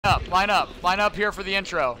Line up here for the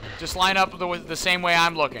intro. Just line up the same way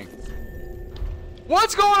I'm looking.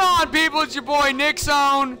 What's going on, people? It's your boy Nick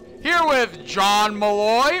Zone here with John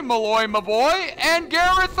Malloy, my boy, and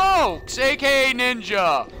Gareth Oaks, aka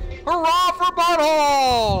Ninja. Hurrah for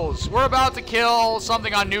buttholes! We're about to kill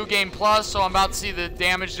something on New Game Plus, so I'm about to see the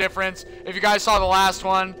damage difference. If you guys saw the last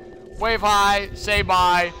one, wave high, say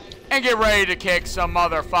bye, and get ready to kick some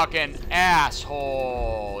motherfucking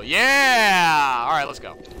asshole. Yeah! Alright, let's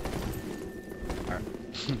go. Alright.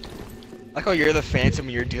 I like how you're the phantom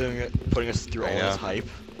and you're doing it, putting us through all this hype.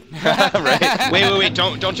 Right. Wait.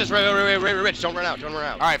 Don't just wait, Rich. Don't run out.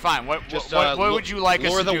 Alright, fine. What would you like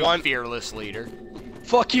us to do, fearless leader?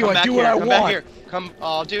 Fuck you, I do what I want. Back here. Come,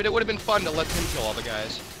 oh, dude, it would have been fun to let him kill all the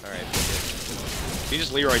guys. Alright, he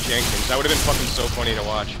just Leroy Jenkins. That would have been fucking so funny to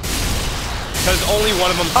watch. Because only one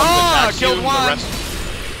of them comes to attack you, one. The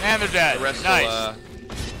rest, and they're dead. The rest nice.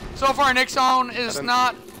 So far, Nick Zone is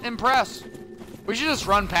not impressed. We should just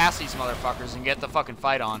run past these motherfuckers and get the fucking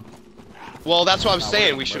fight on. Well, that's what I'm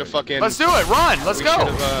saying. We should have fucking... Let's do it. Run. Let's go.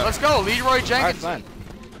 Let's go. Leroy Jenkins. Alright,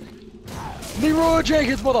 fine. Leroy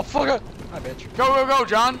Jenkins, motherfucker. Hi, bitch. Go,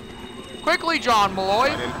 John. Quickly, John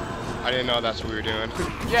Malloy. I didn't know that's what we were doing.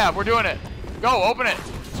 Yeah, we're doing it. Go, open it.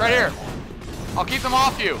 It's right here. I'll keep them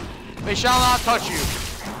off you. They shall not touch you.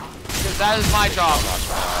 Because that is my job.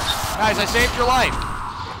 Guys, I saved your life.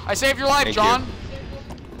 I saved your life, John.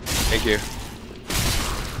 Thank you.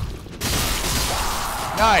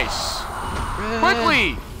 Nice.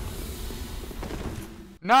 Quickly.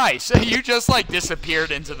 Nice. You just like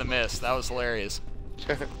disappeared into the mist. That was hilarious.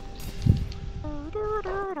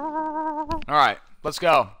 Alright, let's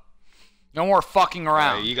go. No more fucking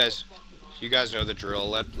around. Right, you guys know the drill.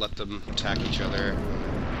 Let them attack each other.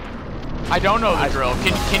 I don't know the drill.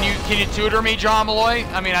 Can you tutor me, John Malloy?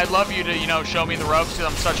 I mean, I'd love you to, you know, show me the ropes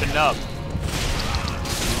because I'm such a nub.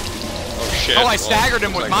 Oh shit. Oh, I staggered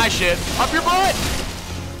him with my shit. Up your butt!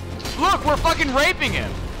 Look, we're fucking raping him.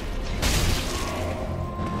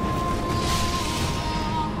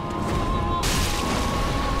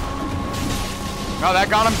 Oh, that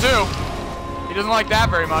got him too. He doesn't like that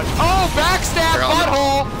very much. Oh, backstab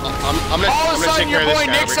butthole! All of a sudden, your boy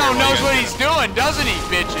Nick Zone knows what he's doing, doesn't he,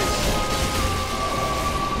 bitches?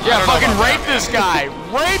 Yeah, fucking rape this guy.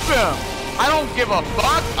 Rape him! I don't give a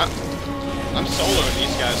fuck. I'm soloing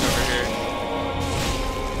these guys over here.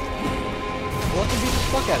 Let them beat the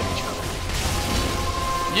fuck out of each other.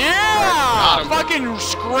 Yeah! Fucking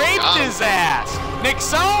scraped his ass. Nick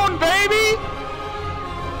Zone, baby!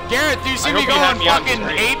 Garrett, do you see me going fucking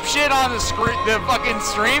ape shit on the fucking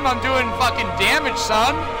stream? I'm doing fucking damage,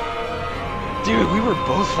 son. Dude, we were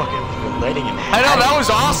both fucking letting him have I know, that was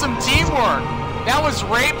awesome teamwork. That was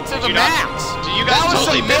rape to the max. That was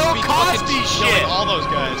some Bill Cosby shit. All those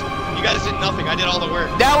guys. You guys did nothing. I did all the work.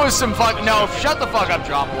 That was some fucking... No, shut the fuck up,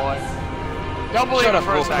 John Boy. Don't believe it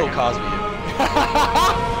for a second. Bill Cosby.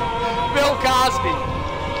 Bill Cosby.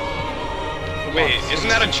 Wait, isn't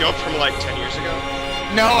that a joke from like 10 years ago?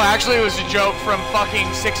 No, actually it was a joke from fucking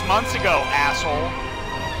 6 months ago, asshole.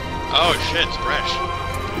 Oh shit, it's fresh.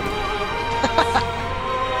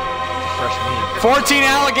 Fresh meat. 14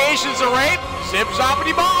 allegations of rape. Zip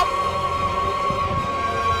zoppity bop.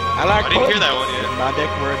 I didn't hear that one yet. My dick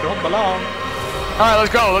where it don't belong. Alright,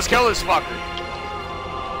 let's go. Let's kill this fucker.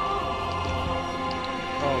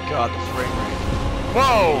 Oh god, the frame rate.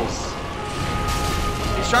 Whoa.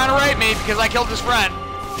 He's trying to rape me because I killed his friend.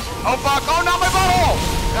 Oh fuck, oh not my butthole!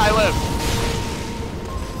 I live.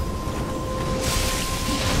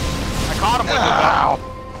 I caught him with it though.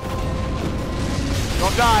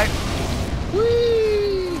 Don't die. Whee!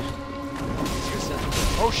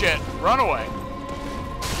 Oh shit, run away.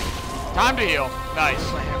 Time to heal.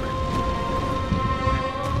 Nice. My hammer.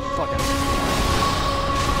 Fuck it.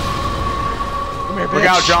 Come here, bitch. Look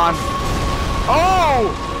out, John.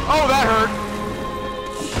 Oh! Oh, that hurt.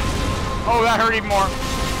 Oh, that hurt even more.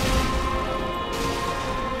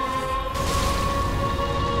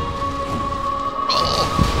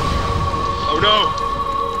 Oh no!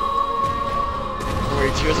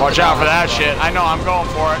 Watch out for that shit. I know, I'm going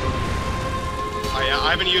for it. Oh yeah,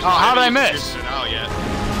 I haven't used how did I miss? it out yet.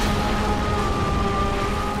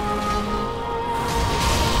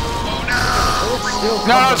 Oh no!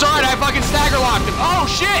 No, it's alright, I fucking stagger locked him. Oh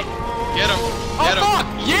shit! Get him! Oh fuck!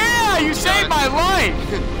 Yeah! You saved my life!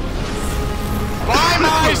 Buy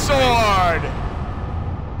my sword!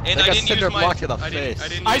 And like I didn't use my... to the face.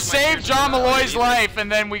 I saved John Malloy's life,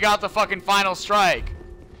 and then we got the fucking final strike.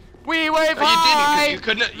 We wave high,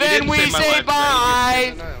 then we say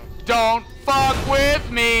bye. Don't fuck with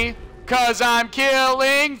me, cause I'm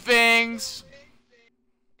killing things.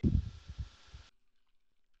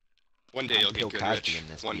 One day you'll get good, Rich.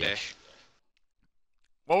 One day.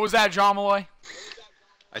 What was that, John Malloy?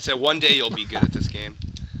 I said one day you'll be good at this game.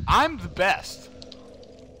 I'm the best.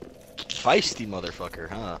 Feisty motherfucker,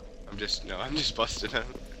 huh? I'm just busting him.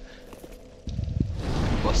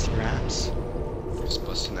 Busting rhymes. Just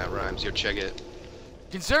busting that rhymes. Yo, check it.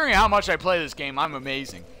 Considering how much I play this game, I'm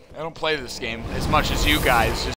amazing. I don't play this game as much as you guys. Just